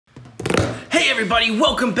Hey everybody,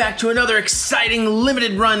 welcome back to another exciting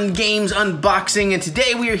limited run games unboxing, and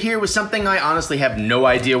today we are here with something I honestly have no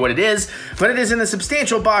idea what it is, but it is in a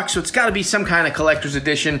substantial box, so it's gotta be some kind of collector's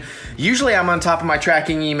edition. Usually I'm on top of my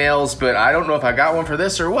tracking emails, but I don't know if I got one for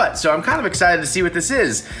this or what, so I'm kind of excited to see what this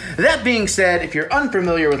is. That being said, if you're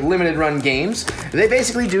unfamiliar with limited run games, they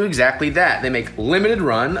basically do exactly that. They make limited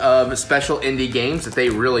run of special indie games that they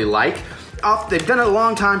really like. They've done it a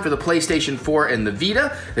long time for the PlayStation 4 and the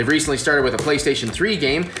Vita. They've recently started with a PlayStation 3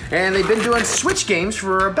 game, and they've been doing Switch games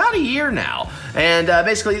for about a year now. And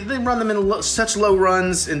basically, they run them in such low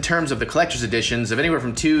runs in terms of the collector's editions of anywhere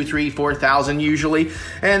from 2,000, 3,000, 4,000 usually.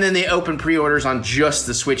 And then they open pre-orders on just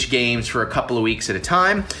the Switch games for a couple of weeks at a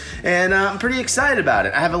time. And I'm pretty excited about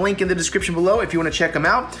it. I have a link in the description below if you want to check them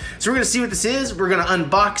out. So we're going to see what this is. We're going to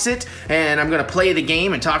unbox it, and I'm going to play the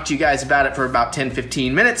game and talk to you guys about it for about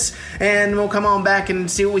 10-15 minutes. And we'll come on back and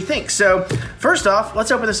see what we think. So first off,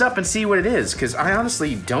 let's open this up and see what it is, because I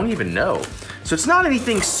honestly don't even know. So it's not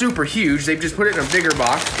anything super huge. They've just put it in a bigger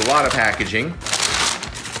box with a lot of packaging.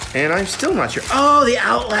 And I'm still not sure. Oh, the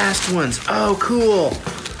Outlast ones. Oh, cool.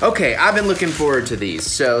 Okay, I've been looking forward to these.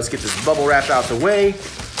 So let's get this bubble wrap out the way.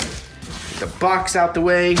 Get the box out the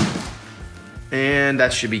way. And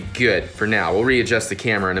that should be good for now. We'll readjust the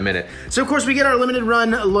camera in a minute. So of course we get our limited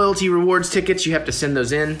run loyalty rewards tickets. You have to send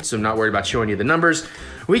those in, so I'm not worried about showing you the numbers.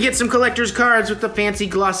 We get some collector's cards with the fancy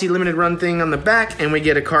glossy limited run thing on the back, and we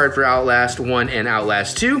get a card for Outlast 1 and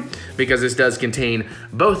Outlast 2, because this does contain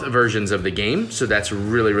both versions of the game, so that's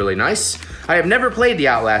really, really nice. I have never played the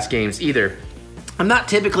Outlast games either. I'm not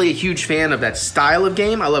typically a huge fan of that style of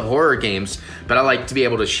game. I love horror games, but I like to be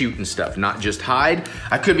able to shoot and stuff, not just hide.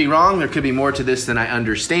 I could be wrong, there could be more to this than I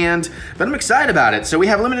understand, but I'm excited about it. So we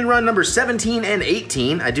have limited run number 17 and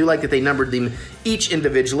 18. I do like that they numbered them each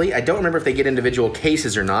individually. I don't remember if they get individual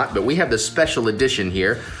cases or not, but we have the special edition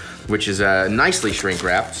here, which is nicely shrink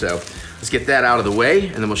wrapped. So let's get that out of the way,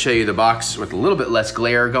 and then we'll show you the box with a little bit less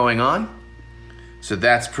glare going on. So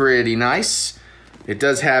that's pretty nice. It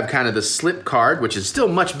does have kind of the slip card, which is still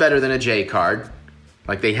much better than a J card,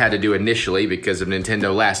 like they had to do initially because of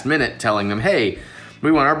Nintendo last minute telling them, hey,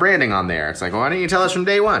 we want our branding on there. It's like, well, why didn't you tell us from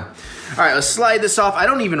day one? All right, let's slide this off. I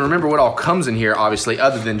don't even remember what all comes in here, obviously,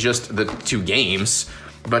 other than just the 2 games.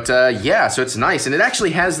 But yeah, so it's nice. And it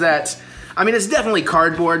actually has that, I mean, it's definitely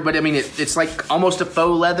cardboard, but I mean, it's like almost a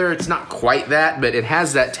faux leather. It's not quite that, but it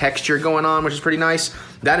has that texture going on, which is pretty nice.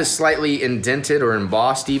 That is slightly indented or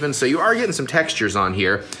embossed even, so you are getting some textures on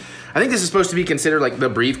here. I think this is supposed to be considered like the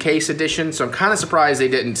briefcase edition, so I'm kind of surprised they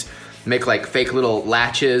didn't make like fake little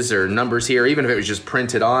latches or numbers here, even if it was just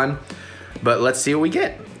printed on. But let's see what we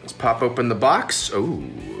get. Let's pop open the box. Oh,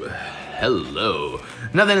 hello.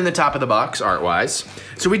 Nothing in the top of the box, art-wise.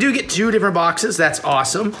 So we do get 2 different boxes, that's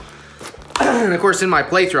awesome. And of course, in my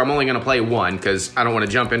playthrough, I'm only gonna play 1 because I don't wanna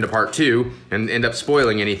jump into part 2 and end up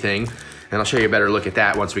spoiling anything. And I'll show you a better look at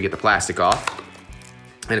that once we get the plastic off.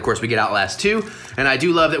 And of course, we get Outlast 2. And I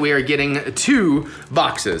do love that we are getting 2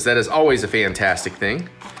 boxes. That is always a fantastic thing.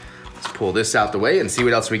 Let's pull this out the way and see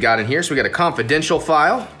what else we got in here. So we got a confidential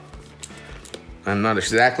file. I'm not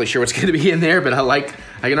exactly sure what's gonna be in there, but I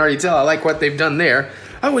can already tell I like what they've done there.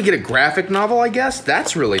 Oh, we get a graphic novel, I guess.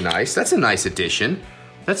 That's really nice. That's a nice addition.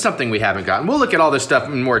 That's something we haven't gotten. We'll look at all this stuff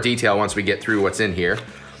in more detail once we get through what's in here.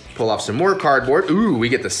 Pull off some more cardboard. Ooh, we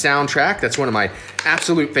get the soundtrack. That's one of my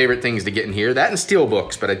absolute favorite things to get in here. That and steel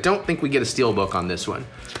books, but I don't think we get a steel book on this one.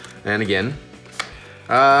 And again,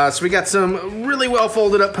 so we got some really well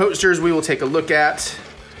folded up posters we will take a look at.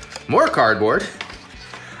 More cardboard.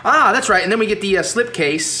 Ah, that's right, and then we get the slip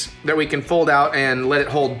case that we can fold out and let it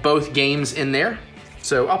hold both games in there.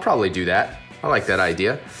 So I'll probably do that. I like that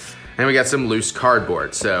idea. And we got some loose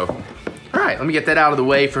cardboard, so. All right, let me get that out of the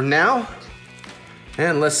way for now.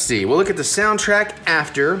 And let's see, we'll look at the soundtrack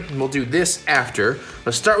after, and we'll do this after.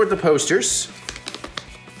 Let's start with the posters.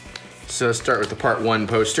 So let's start with the part 1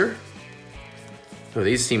 poster. Oh,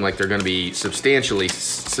 these seem like they're gonna be substantial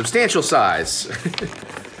size.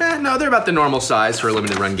 No, they're about the normal size for a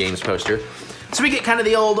limited run games poster. So we get kind of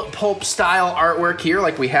the old pulp style artwork here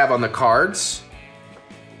like we have on the cards.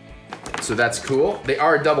 So that's cool. They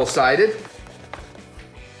are double-sided.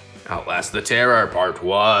 Outlast the Terror, part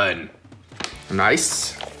 1.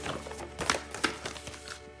 Nice.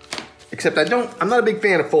 Except I'm not a big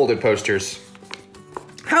fan of folded posters.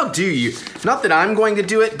 How do you, not that I'm going to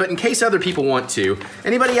do it, but in case other people want to,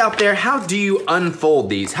 anybody out there, how do you unfold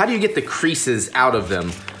these? How do you get the creases out of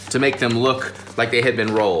them to make them look like they had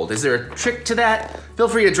been rolled? Is there a trick to that? Feel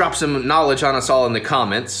free to drop some knowledge on us all in the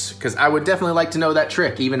comments, because I would definitely like to know that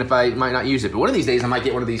trick, even if I might not use it. But one of these days I might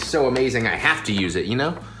get one of these so amazing I have to use it, you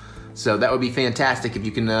know? So that would be fantastic if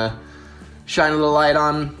you can shine a little light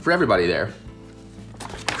on for everybody there.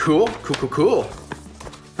 Cool, cool, cool, cool.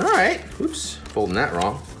 All right, oops, folding that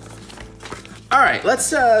wrong. All right, let's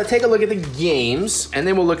take a look at the games, and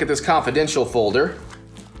then we'll look at this confidential folder.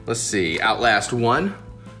 Let's see, Outlast 1.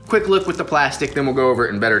 Quick look with the plastic, then we'll go over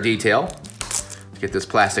it in better detail. Let's get this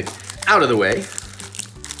plastic out of the way.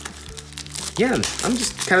 Again, I'm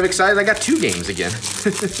just kind of excited I got 2 games again.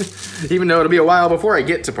 Even though it'll be a while before I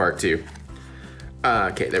get to part 2.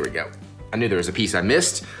 Okay, there we go. I knew there was a piece I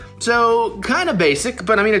missed. So, kind of basic,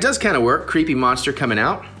 but I mean, it does kind of work. Creepy monster coming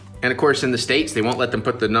out. And of course, in the States, they won't let them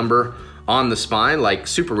put the number on the spine like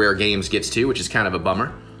Super Rare Games gets to, which is kind of a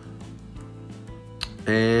bummer.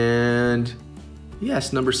 And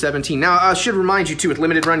yes, number 17. Now, I should remind you too, with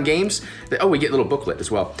limited run games, that, oh, we get a little booklet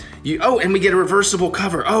as well. Oh, and we get a reversible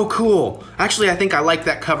cover. Oh, cool. Actually, I think I like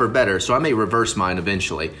that cover better, so I may reverse mine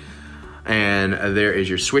eventually. And there is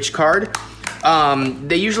your Switch card.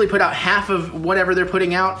 They usually put out half of whatever they're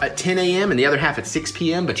putting out at 10 a.m. and the other half at 6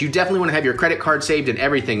 p.m. But you definitely want to have your credit card saved and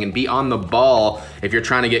everything and be on the ball if you're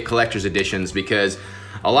trying to get collector's editions, because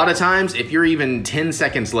a lot of times, if you're even 10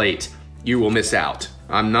 seconds late, you will miss out.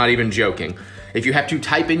 I'm not even joking. If you have to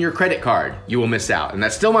type in your credit card, you will miss out. And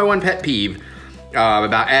that's still my one pet peeve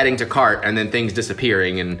about adding to cart and then things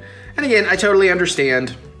disappearing. And again, I totally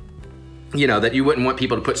understand, you know, that you wouldn't want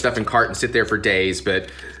people to put stuff in cart and sit there for days,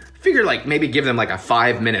 but figure like maybe give them like a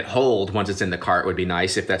 5-minute hold once it's in the cart would be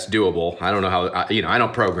nice if that's doable. I don't know how, you know, I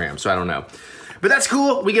don't program, so I don't know. But that's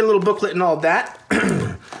cool. We get a little booklet and all of that.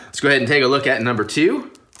 Let's go ahead and take a look at number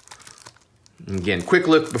 2. Again, quick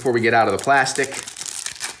look before we get out of the plastic.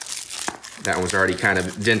 That one was already kind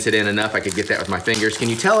of dented in enough I could get that with my fingers. Can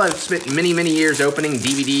you tell I've spent many, many years opening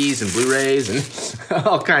DVDs and Blu-rays and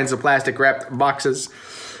all kinds of plastic wrapped boxes?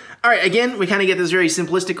 All right, again, we kind of get this very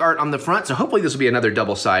simplistic art on the front, so hopefully this will be another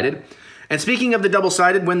double-sided. And speaking of the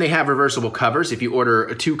double-sided, when they have reversible covers, if you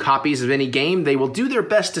order 2 copies of any game, they will do their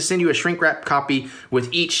best to send you a shrink-wrap copy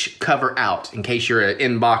with each cover out, in case you're an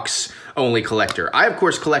in-box-only collector. I, of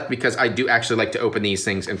course, collect because I do actually like to open these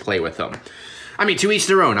things and play with them. I mean, to each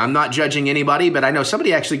their own. I'm not judging anybody, but I know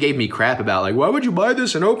somebody actually gave me crap about, like, why would you buy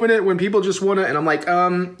this and open it when people just want to? And I'm like,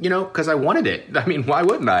 you know, because I wanted it. I mean, why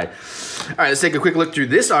wouldn't I? All right, let's take a quick look through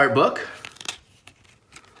this art book.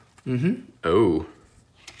 Oh.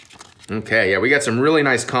 Okay, yeah, we got some really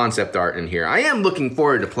nice concept art in here. I am looking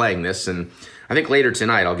forward to playing this, and I think later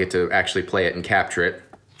tonight I'll get to actually play it and capture it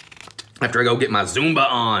after I go get my Zumba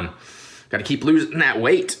on. Got to keep losing that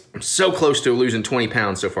weight. I'm so close to losing 20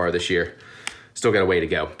 pounds so far this year. Still got a way to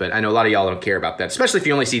go, but I know a lot of y'all don't care about that, especially if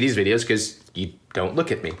you only see these videos because you don't look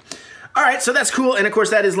at me. All right, so that's cool, and of course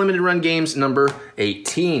that is Limited Run Games number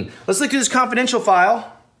 18. Let's look through this confidential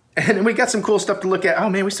file, and we got some cool stuff to look at. Oh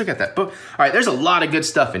man, we still got that book. All right, there's a lot of good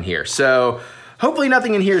stuff in here, so hopefully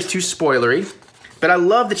nothing in here is too spoilery, but I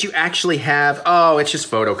love that you actually have, oh, it's just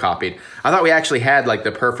photocopied. I thought we actually had like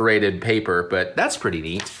the perforated paper, but that's pretty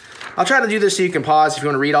neat. I'll try to do this so you can pause if you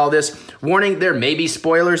want to read all this. Warning, there may be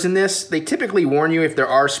spoilers in this. They typically warn you if there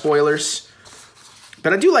are spoilers.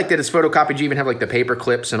 But I do like that it's photocopied. You even have like the paper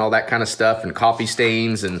clips and all that kind of stuff and coffee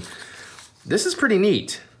stains, and this is pretty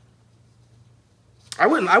neat. I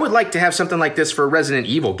would like to have something like this for a Resident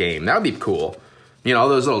Evil game. That would be cool. You know, all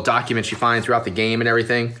those little documents you find throughout the game and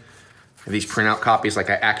everything. These printout copies like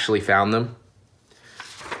I actually found them.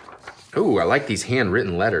 Ooh, I like these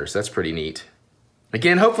handwritten letters. That's pretty neat.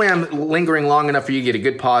 Again, hopefully I'm lingering long enough for you to get a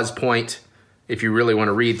good pause point if you really want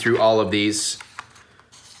to read through all of these.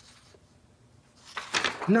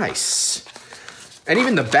 Nice. And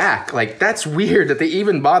even the back, like that's weird that they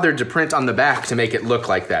even bothered to print on the back to make it look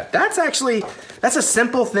like that. That's a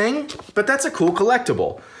simple thing, but that's a cool collectible.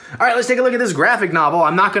 All right, let's take a look at this graphic novel.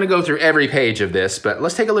 I'm not going to go through every page of this, but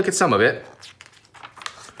let's take a look at some of it.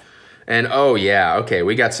 And oh yeah, okay,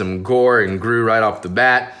 we got some gore and grue right off the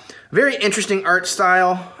bat. Very interesting art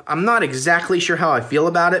style. I'm not exactly sure how I feel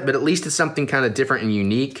about it, but at least it's something kind of different and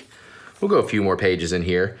unique. We'll go a few more pages in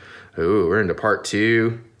here. Ooh, we're into part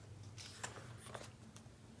 2.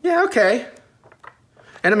 Yeah, okay.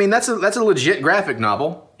 And I mean, that's a legit graphic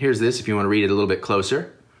novel. Here's this if you want to read it a little bit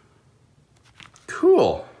closer.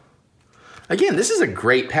 Cool. Again, this is a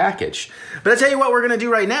great package. But I tell you what we're going to do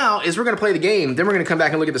right now is we're going to play the game, then we're going to come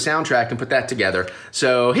back and look at the soundtrack and put that together.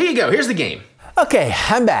 So here you go. Here's the game. Okay,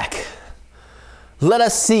 I'm back. Let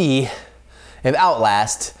us see if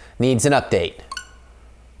Outlast needs an update.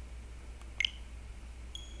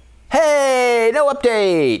 Hey, no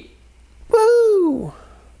update. Woo!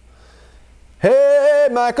 Hey,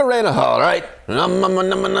 Macarena. All right. All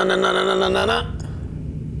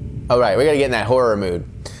right, we gotta get in that horror mood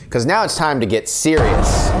because now it's time to get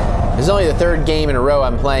serious. This is only the third game in a row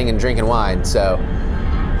I'm playing and drinking wine, so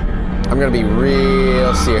I'm gonna be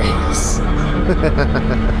real serious.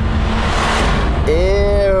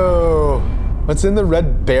 Ew. What's in the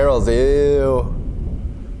red barrels? Ew.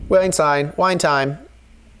 Wine time. Wine time.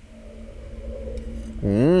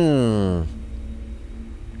 Mmm.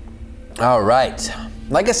 All right.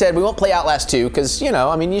 Like I said, we won't play Outlast 2 because, you know,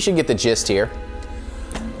 I mean, you should get the gist here.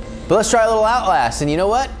 But let's try a little Outlast, and you know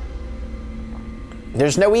what?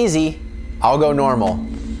 There's no easy. I'll go normal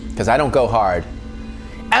because I don't go hard.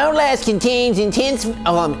 Outlast contains intense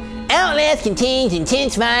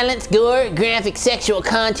violence, gore, graphic sexual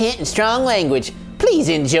content, and strong language. Please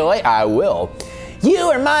enjoy. I will. You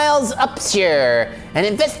are Miles Upshur, an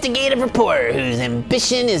investigative reporter whose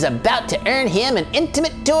ambition is about to earn him an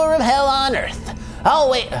intimate tour of hell on Earth.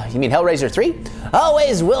 Always, you mean Hellraiser 3?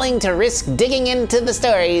 Always willing to risk digging into the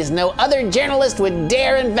stories no other journalist would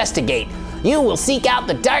dare investigate. You will seek out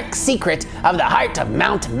the dark secret of the heart of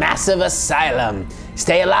Mount Massive Asylum.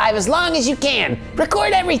 Stay alive as long as you can.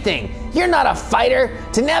 Record everything. You're not a fighter.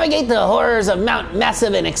 To navigate the horrors of Mount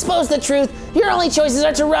Massive and expose the truth, your only choices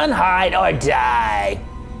are to run, hide, or die.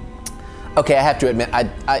 Okay, I have to admit,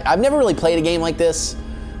 I've never really played a game like this,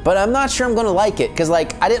 but I'm not sure I'm gonna like it, because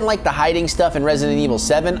like, I didn't like the hiding stuff in Resident Evil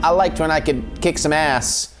 7. I liked when I could kick some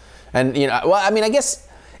ass. And you know, well, I mean, I guess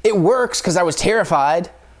it works because I was terrified.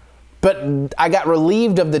 But I got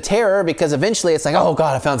relieved of the terror because eventually it's like, oh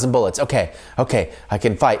God, I found some bullets. Okay, I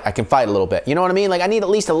can fight a little bit. You know what I mean? Like I need at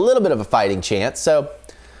least a little bit of a fighting chance. So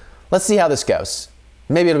let's see how this goes.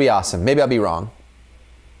 Maybe it'll be awesome. Maybe I'll be wrong.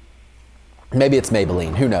 Maybe it's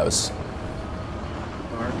Maybelline, who knows?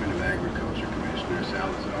 Department of Agriculture Commissioner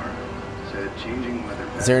Salazar said changing weather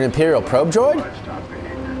patterns. Is there an Imperial probe droid? Livestock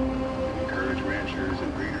behavior. Encourage ranchers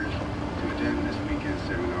and breeders to attend this weekend's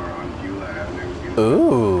seminar on Beulah Avenue.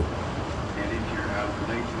 Ooh.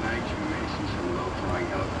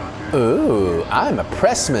 Ooh, I'm a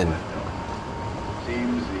pressman.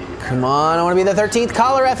 Come on, I want to be the 13th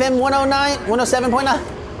caller, FM 109, 107.9.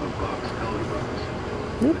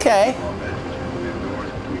 Okay.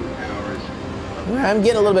 I'm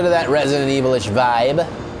getting a little bit of that Resident Evil-ish vibe.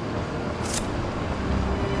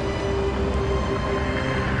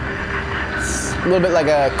 It's a little bit like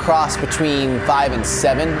a cross between 5 and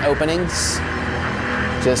 7 openings.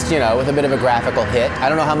 Just, you know, with a bit of a graphical hit. I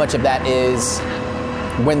don't know how much of that is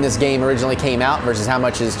when this game originally came out versus how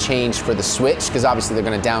much has changed for the Switch, because obviously they're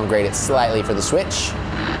going to downgrade it slightly for the Switch.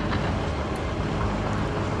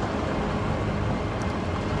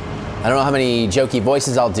 I don't know how many jokey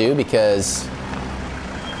voices I'll do because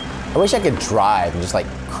I wish I could drive and just like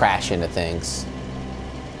crash into things.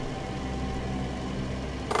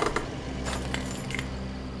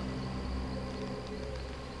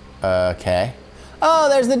 Okay. Oh,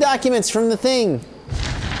 there's the documents from the thing.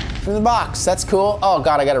 From the box, that's cool. Oh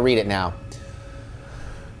God, I gotta read it now.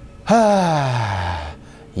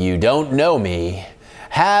 You don't know me.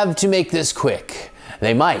 Have to make this quick.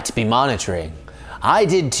 They might be monitoring. I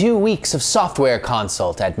did 2 weeks of software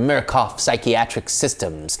consult at Murkoff Psychiatric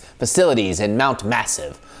Systems facilities in Mount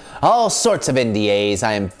Massive. All sorts of NDAs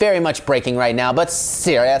I am very much breaking right now, but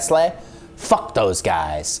seriously, fuck those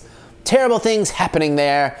guys. Terrible things happening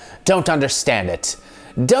there, don't understand it.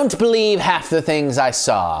 Don't believe half the things I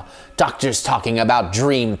saw. Doctors talking about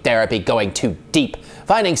dream therapy going too deep,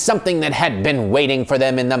 finding something that had been waiting for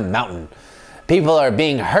them in the mountain. People are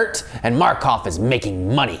being hurt and Murkoff is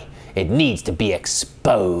making money. It needs to be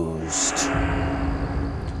exposed.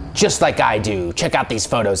 Just like I do. Check out these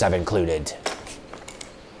photos I've included.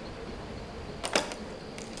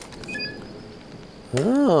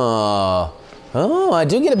 Oh, I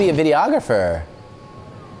do get to be a videographer.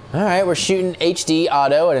 All right, we're shooting HD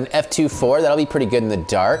auto at an f2.4. That'll be pretty good in the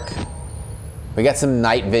dark. We got some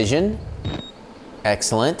night vision.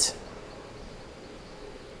 Excellent.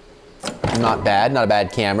 Not bad, not a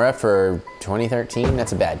bad camera for 2013.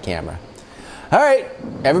 That's a bad camera. All right,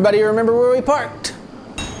 everybody remember where we parked.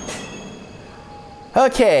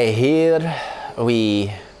 Okay, here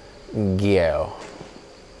we go.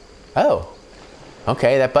 Oh,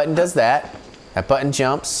 okay, that button does that. That button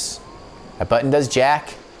jumps. That button does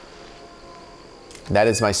jack. That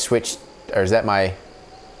is my switch, or is that my...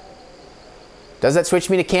 Does that switch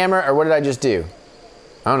me to camera, or what did I just do?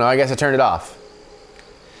 I don't know, I guess I turned it off.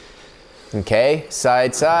 Okay,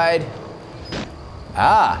 side, side.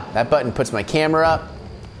 Ah, that button puts my camera up.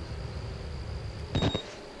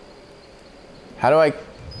 How do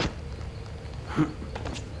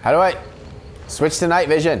I switch to night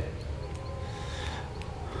vision?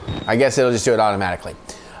 I guess it'll just do it automatically.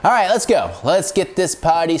 All right, let's go. Let's get this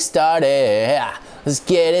party started. Let's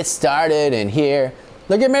get it started in here.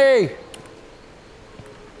 Look at me!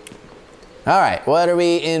 Alright, what are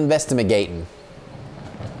we investigating?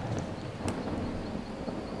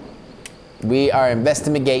 We are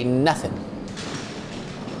investigating nothing.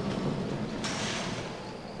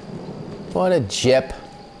 What a jip.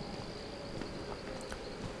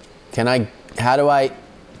 Can I, how do I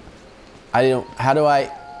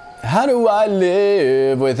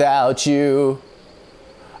live without you?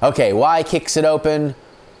 Okay, Y kicks it open,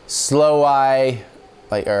 slow Y,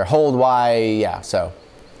 like, or hold Y, yeah, so.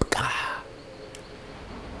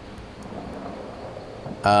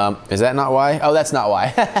 Is that not Y? Oh, that's not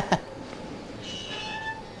Y.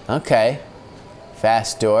 Okay.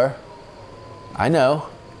 Fast door. I know.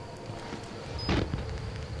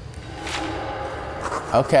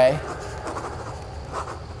 Okay.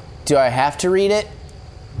 Do I have to read it?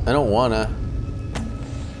 I don't wanna.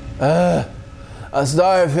 I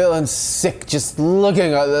started feeling sick just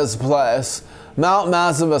looking at this place. Mount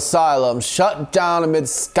Massive Asylum, shut down amid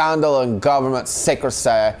scandal and government secrecy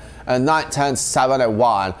in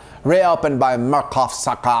 1971, reopened by Murkoff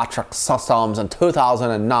Psychiatric Systems in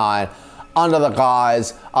 2009 under the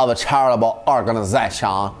guise of a charitable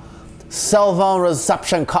organization. Cell phone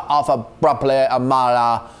reception cut off abruptly a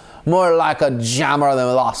mile, more like a jammer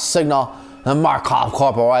than lost signal. The Murkoff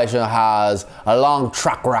Corporation has a long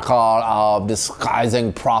track record of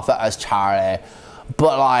disguising profit as charity,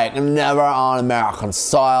 but like never on American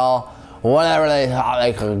soil. Whatever they thought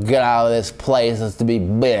they could get out of this place is to be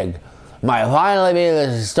big. Might finally be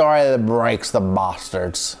the story that breaks the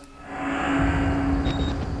bastards.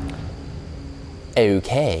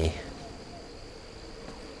 Okay.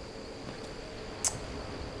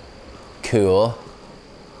 Cool.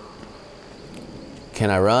 Can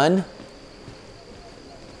I run?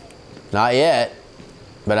 Not yet,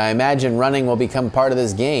 but I imagine running will become part of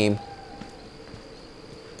this game.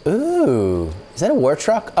 Ooh, is that a war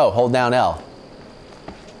truck? Oh, hold down L.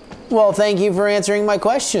 Well, thank you for answering my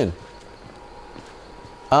question.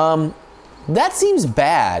 That seems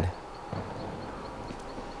bad.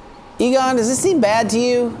 Egon, does this seem bad to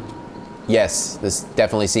you? Yes, this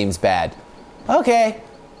definitely seems bad. Okay,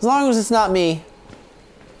 as long as it's not me.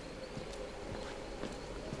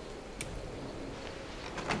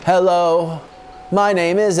 Hello, my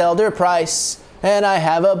name is Elder Price, and I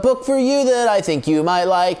have a book for you that I think you might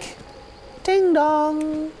like. Ding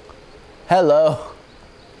dong. Hello.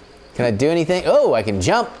 Can I do anything? Oh, I can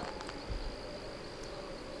jump.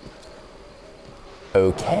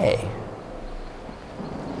 Okay.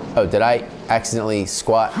 Oh, did I accidentally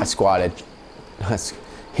squat? I squatted.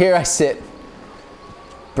 Here I sit.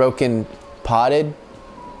 Broken potted.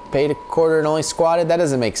 Paid a quarter and only squatted? That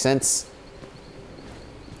doesn't make sense.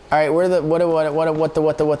 All right, where the,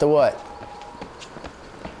 what?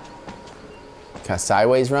 Can I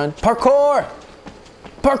sideways run? Parkour!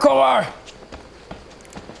 Parkour!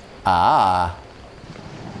 Ah.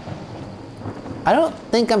 I don't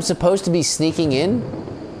think I'm supposed to be sneaking in.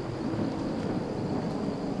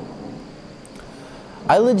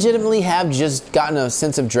 I legitimately have just gotten a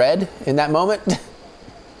sense of dread in that moment.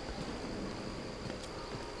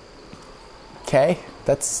 Okay,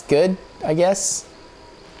 that's good, I guess.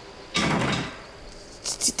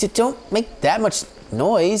 Don't make that much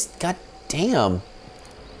noise. God damn.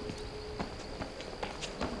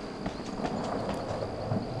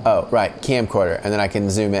 Oh, right, camcorder, and then I can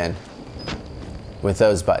zoom in with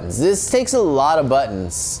those buttons. This takes a lot of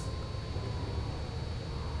buttons.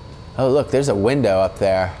 Oh, look, there's a window up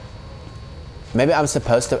there. Maybe I am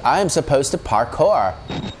supposed to parkour.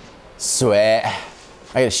 Sweat.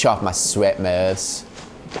 I gotta show off my sweat moves.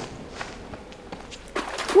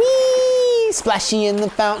 Whee! Splashy in the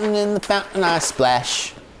fountain I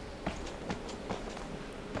splash.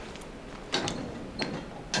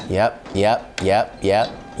 Yep.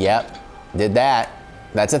 Did that.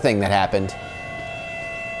 That's a thing that happened.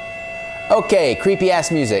 Okay, creepy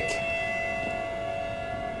ass music.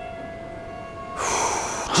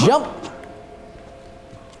 Jump!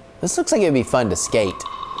 This looks like it'd be fun to skate.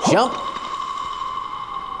 Jump!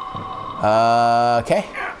 Okay.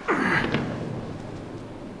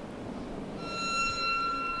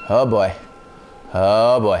 Oh boy.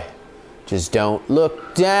 Oh boy. Just don't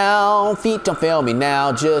look down, feet don't fail me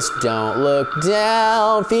now. Just don't look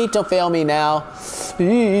down, feet don't fail me now.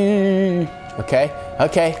 Okay,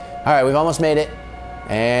 okay. All right, we've almost made it.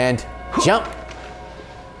 And jump.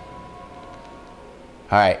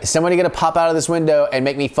 All right, is somebody gonna pop out of this window and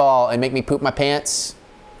make me fall and make me poop my pants?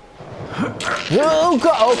 Oh,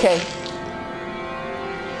 God, okay.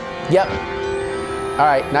 Yep. All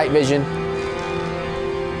right, night vision.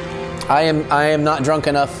 I am not drunk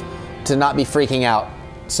enough to not be freaking out,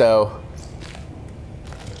 so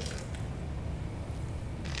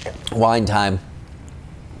Wine time.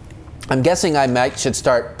 I'm guessing I should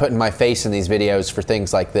start putting my face in these videos for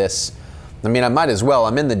things like this. I mean, I might as well.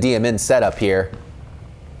 I'm in the DMN setup here.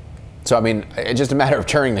 So, I mean, it's just a matter of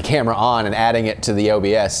turning the camera on and adding it to the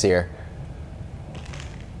OBS here.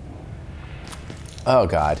 Oh,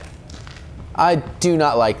 God. I do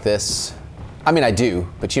not like this. I mean, I do,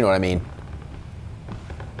 but you know what I mean.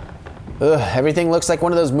 Ugh, everything looks like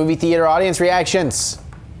one of those movie theater audience reactions.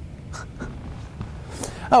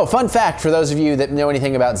 Oh, fun fact for those of you that know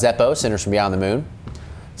anything about Zeppo, Sinners from Beyond the Moon.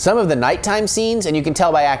 Some of the nighttime scenes, and you can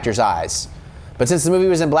tell by actors' eyes. But since the movie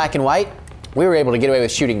was in black and white, we were able to get away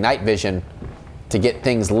with shooting night vision to get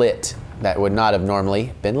things lit that would not have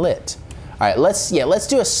normally been lit. All right, let's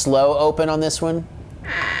do a slow open on this one.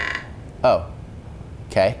 Oh,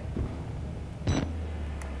 okay.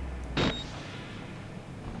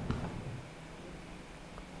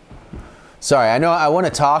 Sorry, I know I want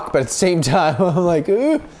to talk, but at the same time, I'm like,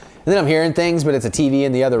 ooh. And then I'm hearing things, but it's a TV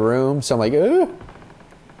in the other room, so I'm like, ooh.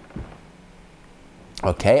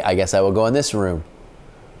 Okay, I guess I will go in this room.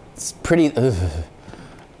 It's pretty, ugh.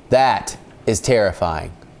 That is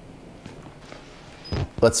terrifying.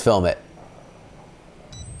 Let's film it.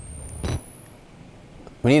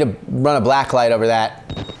 We need to run a black light over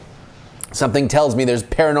that. Something tells me there's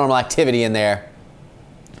paranormal activity in there.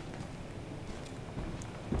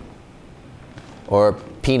 Or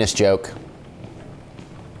penis joke.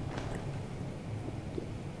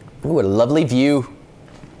 Ooh, what a lovely view.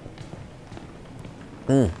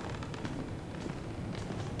 All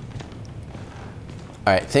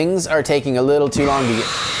right, things are taking a little too long to get...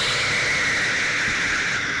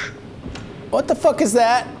 What the fuck is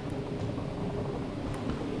that?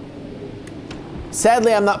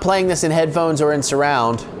 Sadly, I'm not playing this in headphones or in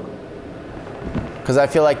surround, because I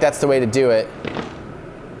feel like that's the way to do it.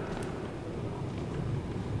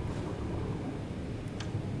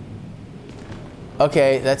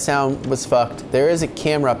 Okay, that sound was fucked. There is a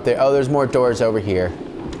camera up there. Oh, there's more doors over here.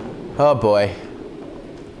 Oh boy.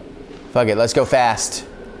 Fuck it, let's go fast.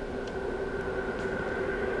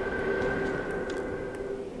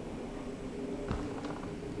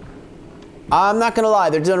 I'm not gonna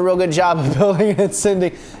lie, they're doing a real good job of building and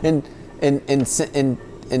sending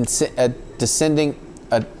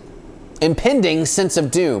impending sense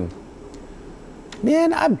of doom.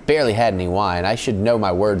 Man, I barely had any wine. I should know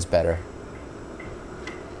my words better.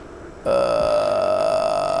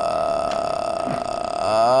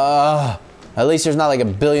 At least there's not like a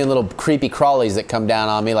billion little creepy crawlies that come down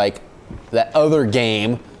on me like that other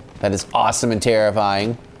game that is awesome and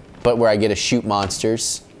terrifying, but where I get to shoot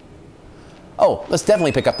monsters. Oh, let's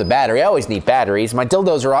definitely pick up the battery. I always need batteries. My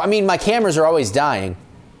dildos are, my cameras are always dying.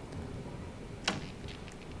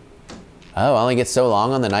 Oh, I only get so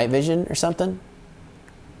long on the night vision or something?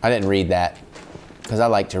 I didn't read that, because I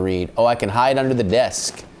like to read. Oh, I can hide under the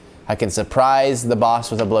desk. I can surprise the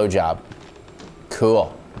boss with a blowjob.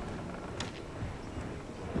 Cool.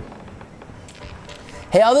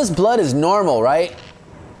 Hey, all this blood is normal, right?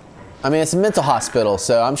 I mean, it's a mental hospital,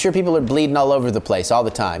 so I'm sure people are bleeding all over the place all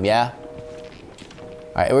the time, yeah?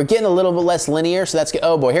 All right, we're getting a little bit less linear, so that's good.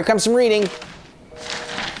 Oh boy, here comes some reading.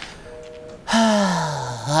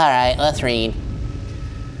 All right, let's read.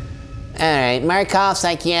 All right, Murkoff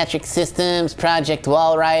Psychiatric Systems, Project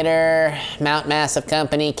Walrider, Mount Massive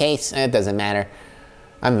Company, case, it doesn't matter.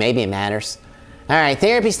 Maybe it matters. All right,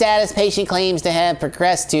 therapy status, patient claims to have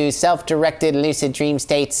progressed to self-directed lucid dream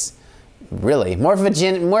states. Really?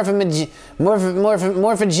 Morphogenic,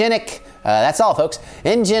 that's all folks.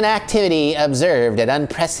 Engine activity observed at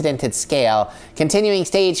unprecedented scale. Continuing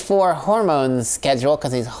stage 4 hormone schedule,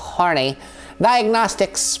 because he's horny.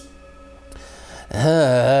 Diagnostics.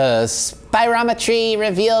 Spirometry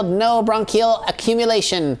revealed no bronchial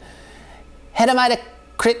accumulation.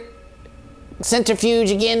 Hematocrit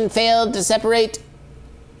centrifuge again failed to separate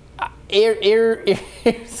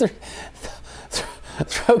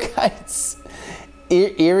throchites.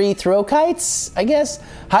 Erythrocytes, I guess?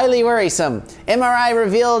 Highly worrisome. MRI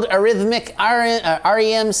revealed arrhythmic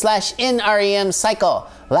REM/NREM cycle.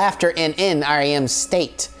 Laughter in NREM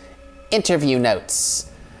state. Interview notes.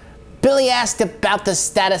 Billy asked about the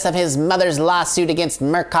status of his mother's lawsuit against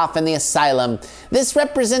Murkoff and the asylum. This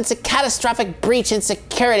represents a catastrophic breach in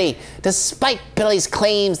security, despite Billy's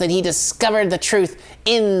claims that he discovered the truth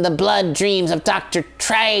in the blood dreams of Dr.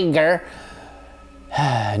 Traeger.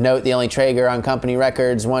 Note the only Traeger on company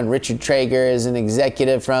records, one Richard Traeger, is an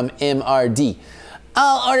executive from MRD.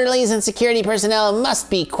 All orderlies and security personnel must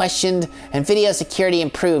be questioned and video security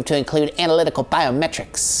improved to include analytical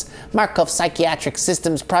biometrics. Murkoff Psychiatric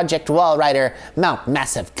Systems, Project Walrider, Mount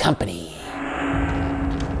Massive Company.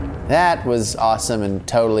 That was awesome and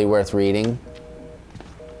totally worth reading.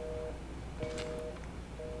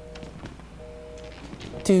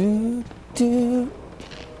 Do, do.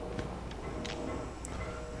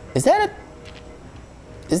 Is there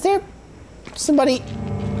somebody?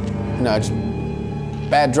 No, just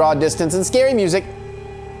bad draw distance and scary music.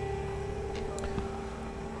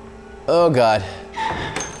 Oh God.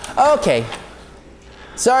 Okay.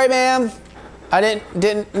 Sorry, ma'am. I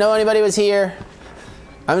didn't know anybody was here.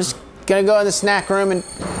 I'm just gonna go in the snack room and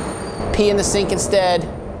pee in the sink instead.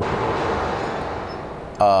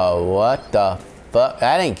 Oh, what the fuck?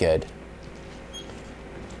 That ain't good.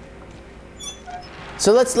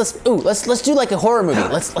 So let's do like a horror movie.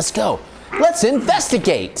 Let's go. Let's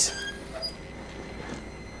investigate.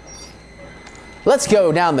 Let's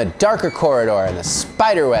go down the darker corridor and the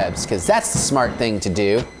spider webs, because that's the smart thing to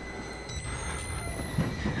do.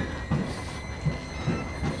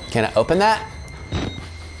 Can I open that?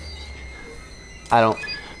 I don't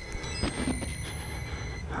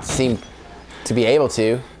seem to be able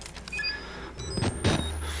to.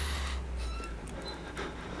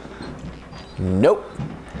 Nope.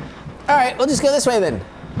 All right, we'll just go this way then.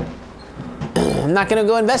 I'm not gonna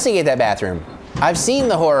go investigate that bathroom. I've seen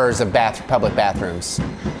the horrors of public bathrooms.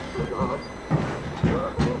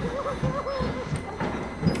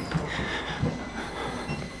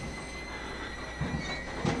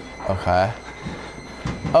 Okay.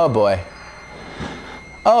 Oh boy.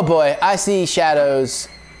 Oh boy, I see shadows.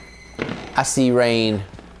 I see rain.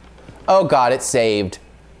 Oh God, it's saved.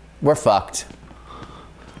 We're fucked.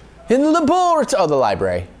 In the laboratory. Oh, the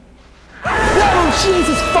library. Oh,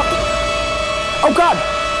 Jesus fucking. Oh God,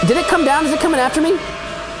 did it come down? Is it coming after me?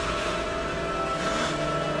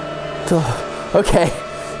 Oh, okay.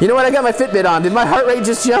 You know what? I got my Fitbit on. Did my heart rate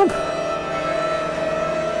just jump?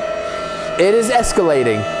 It is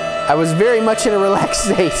escalating. I was very much in a relaxed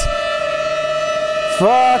state.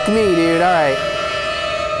 Fuck me, dude. All right.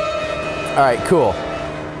 All right, cool.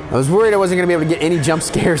 I was worried I wasn't gonna be able to get any jump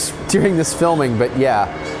scares during this filming, but yeah.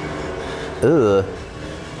 Ugh.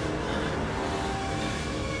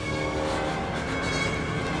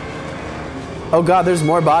 Oh God, there's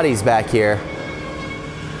more bodies back here.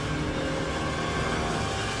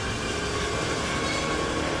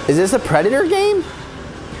 Is this a Predator game?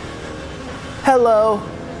 Hello,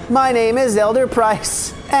 my name is Elder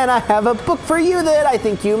Price, and I have a book for you that I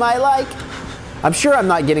think you might like. I'm sure I'm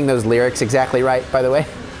not getting those lyrics exactly right, by the way.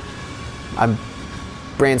 I'm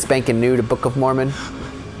brand spanking new to Book of Mormon.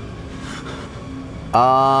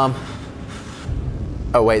 Oh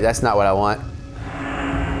wait, that's not what I want.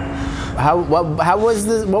 What was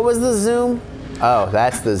the zoom? Oh,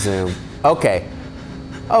 that's the zoom. Okay.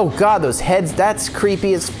 Oh God, those heads, that's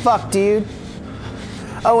creepy as fuck, dude.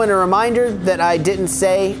 Oh, and a reminder that I didn't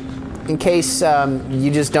say, in case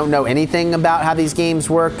you just don't know anything about how these games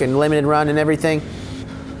work and limited run and everything.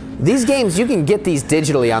 These games, you can get these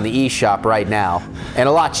digitally on the eShop right now, and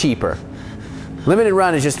a lot cheaper. Limited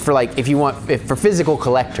run is just for like, for physical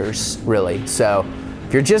collectors, really. So,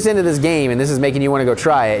 if you're just into this game and this is making you want to go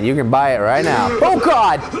try it, you can buy it right now. Oh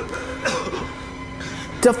God!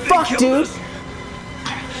 The fuck, dude?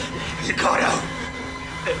 You got out.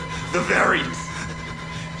 The variants.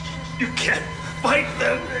 You can't fight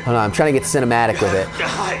them. Hold on, I'm trying to get cinematic with it.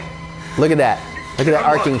 Die. Look at that. Look at that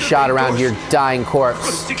arcing shot around your dying corpse.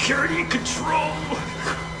 Security control.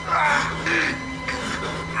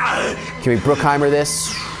 Can we Bruckheimer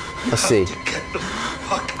this? Let's see. Get the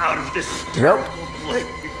fuck out of this. Nope.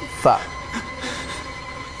 Fuck.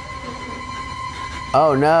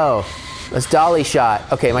 Oh no. That's dolly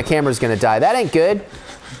shot. Okay, my camera's gonna die. That ain't good.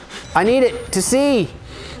 I need it to see.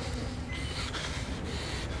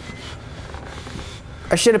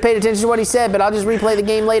 I should have paid attention to what he said, but I'll just replay the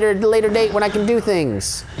game later at a later date when I can do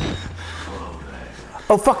things.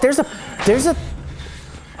 Oh fuck, there's a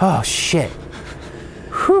oh shit.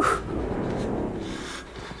 Whew.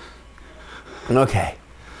 Okay.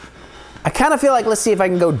 I kind of feel like, let's see if I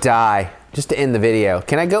can go die just to end the video.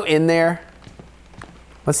 Can I go in there?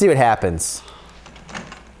 Let's see what happens.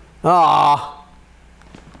 Aww.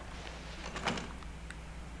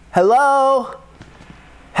 Hello?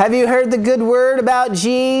 Have you heard the good word about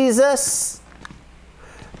Jesus?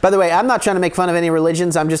 By the way, I'm not trying to make fun of any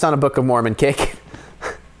religions. I'm just on a Book of Mormon kick.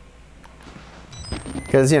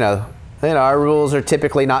 Because, you know, our rules are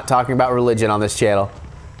typically not talking about religion on this channel.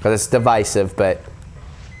 Because it's divisive, but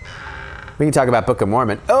we can talk about Book of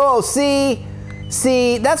Mormon. Oh, see,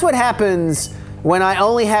 that's what happens when I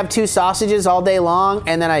only have 2 sausages all day long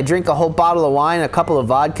and then I drink a whole bottle of wine and a couple of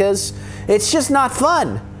vodkas. It's just not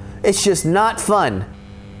fun. It's just not fun.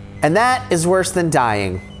 And that is worse than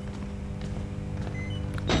dying.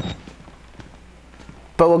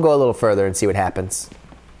 But we'll go a little further and see what happens.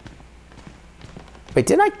 Wait,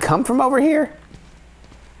 didn't I come from over here?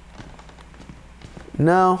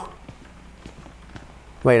 No.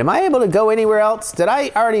 Wait, am I able to go anywhere else? Did I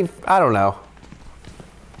already... I don't know.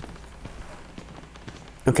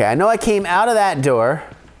 Okay, I know I came out of that door.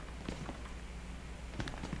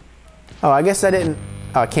 Oh, I guess I didn't...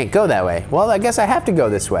 Oh, I can't go that way. Well, I guess I have to go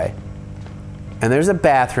this way. And there's a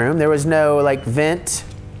bathroom. There was no, like, vent.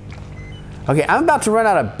 Okay, I'm about to run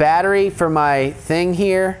out of battery for my thing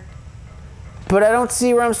here. But I don't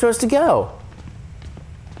see where I'm supposed to go.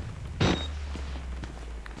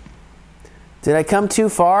 Did I come too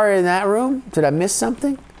far in that room? Did I miss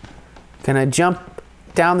something? Can I jump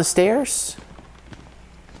down the stairs?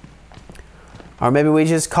 Or maybe we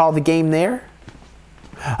just call the game there?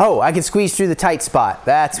 Oh, I can squeeze through the tight spot.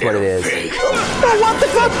 That's what it is. Oh, what the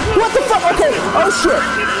fuck? What the fuck? Okay. Oh, shit.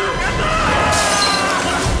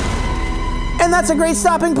 And that's a great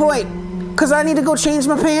stopping point, because I need to go change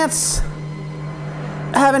my pants.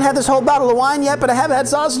 I haven't had this whole bottle of wine yet, but I have had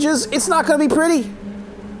sausages. It's not going to be pretty.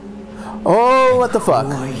 Oh, what the fuck?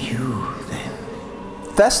 Who are you, then?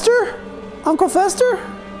 Fester? Uncle Fester?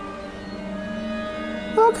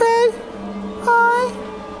 Okay. Hi.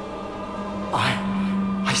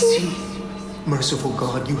 I see. Merciful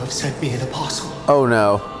God, you have sent me an apostle. Oh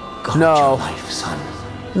no. Guard No. your life, son.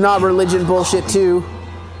 Not religion bullshit too.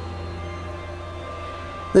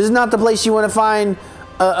 This is not the place you want to find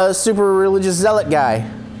a super religious zealot guy.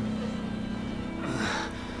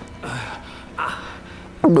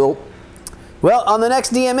 Nope. Well, on the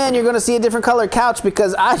next DMN, you're going to see a different color couch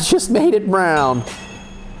because I just made it brown.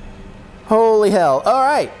 Holy hell. All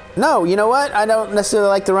right. No, you know what? I don't necessarily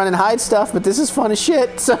like to run and hide stuff, but this is fun as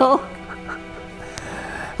shit, so...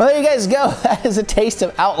 Well, there you guys go. That is a taste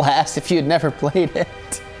of Outlast if you had never played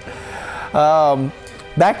it.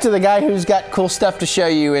 Back to the guy who's got cool stuff to show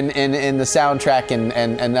you in the soundtrack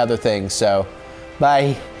and other things, so...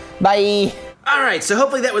 Bye. Bye. Alright, so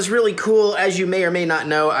hopefully that was really cool. As you may or may not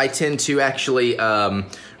know, I tend to actually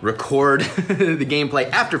record the gameplay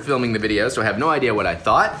after filming the video, so I have no idea what I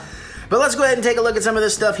thought. But let's go ahead and take a look at some of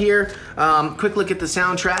this stuff here. Quick look at the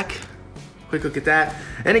soundtrack. Quick look at that.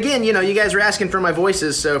 And again, you know, you guys are asking for my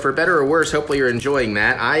voices, so for better or worse, hopefully you're enjoying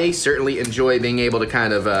that. I certainly enjoy being able to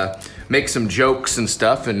kind of make some jokes and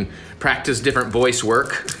stuff and practice different voice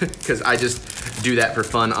work, because I just do that for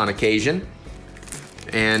fun on occasion.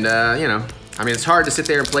 And, you know, I mean, it's hard to sit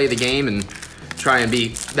there and play the game and try and be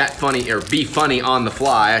that funny, or be funny on the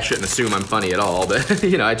fly. I shouldn't assume I'm funny at all, but,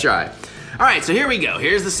 you know, I try. All right, so here we go.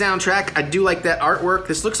 Here's the soundtrack. I do like that artwork.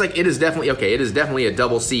 This looks like it is definitely, okay, it is definitely a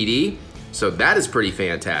double CD, so that is pretty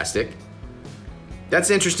fantastic. That's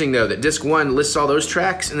interesting, though, that disc 1 lists all those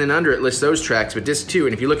tracks, and then under it lists those tracks, but disc 2,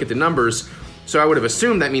 and if you look at the numbers, so I would have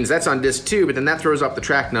assumed that means that's on disc 2, but then that throws off the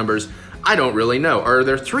track numbers. I don't really know. Are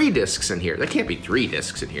there 3 discs in here? There can't be 3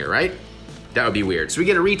 discs in here, right? That would be weird. So we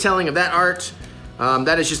get a retelling of that art.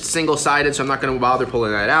 That is just single-sided, so I'm not gonna bother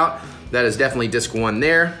pulling that out. That is definitely disc 1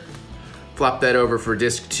 there. Flop that over for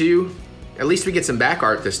disc 2. At least we get some back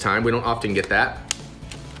art this time. We don't often get that.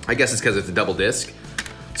 I guess it's because it's a double disc.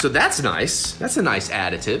 So that's nice. That's a nice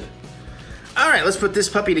additive. All right, let's put this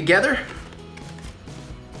puppy together.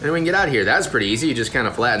 And we can get out of here. That's pretty easy. You just kind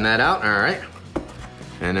of flatten that out. All right.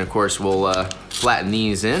 And of course, we'll flatten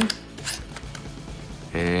these in.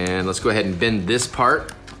 And let's go ahead and bend this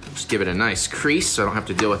part. Just give it a nice crease so I don't have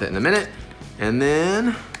to deal with it in a minute. And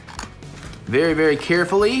then, very, very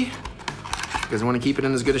carefully, because I want to keep it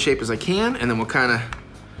in as good a shape as I can, and then we'll kind of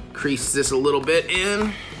crease this a little bit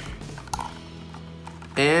in.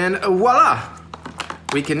 And voila!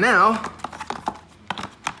 We can now,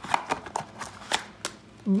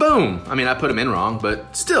 boom! I mean, I put them in wrong,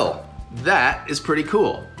 but still, that is pretty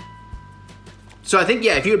cool. So I think,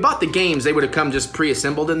 yeah, if you had bought the games, they would have come just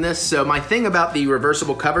pre-assembled in this. So my thing about the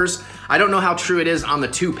reversible covers, I don't know how true it is on the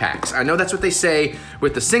 2-packs. I know that's what they say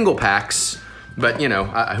with the single packs, but you know,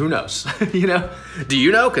 who knows? You know? Do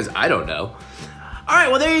you know? Because I don't know. All right,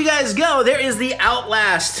 well, there you guys go. There is the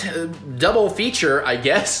Outlast double feature, I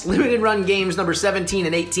guess. Limited run games number 17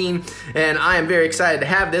 and 18, and I am very excited to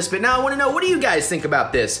have this. But now I want to know, what do you guys think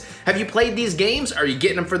about this? Have you played these games? Are you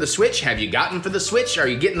getting them for the Switch? Have you gotten them for the Switch? Are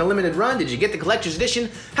you getting the limited run? Did you get the collector's edition?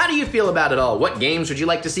 How do you feel about it all? What games would you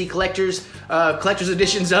like to see collector's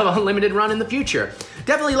editions of on limited run in the future?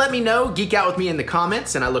 Definitely let me know. Geek out with me in the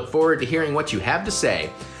comments, and I look forward to hearing what you have to say.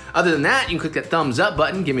 Other than that, you can click that thumbs up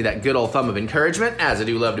button, give me that good old thumb of encouragement, as I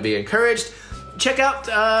do love to be encouraged. Check out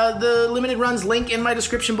the limited runs link in my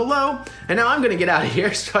description below. And now I'm gonna get out of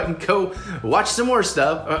here so I can go watch some more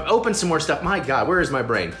stuff, open some more stuff. My God, where is my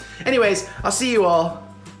brain? Anyways, I'll see you all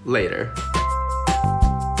later.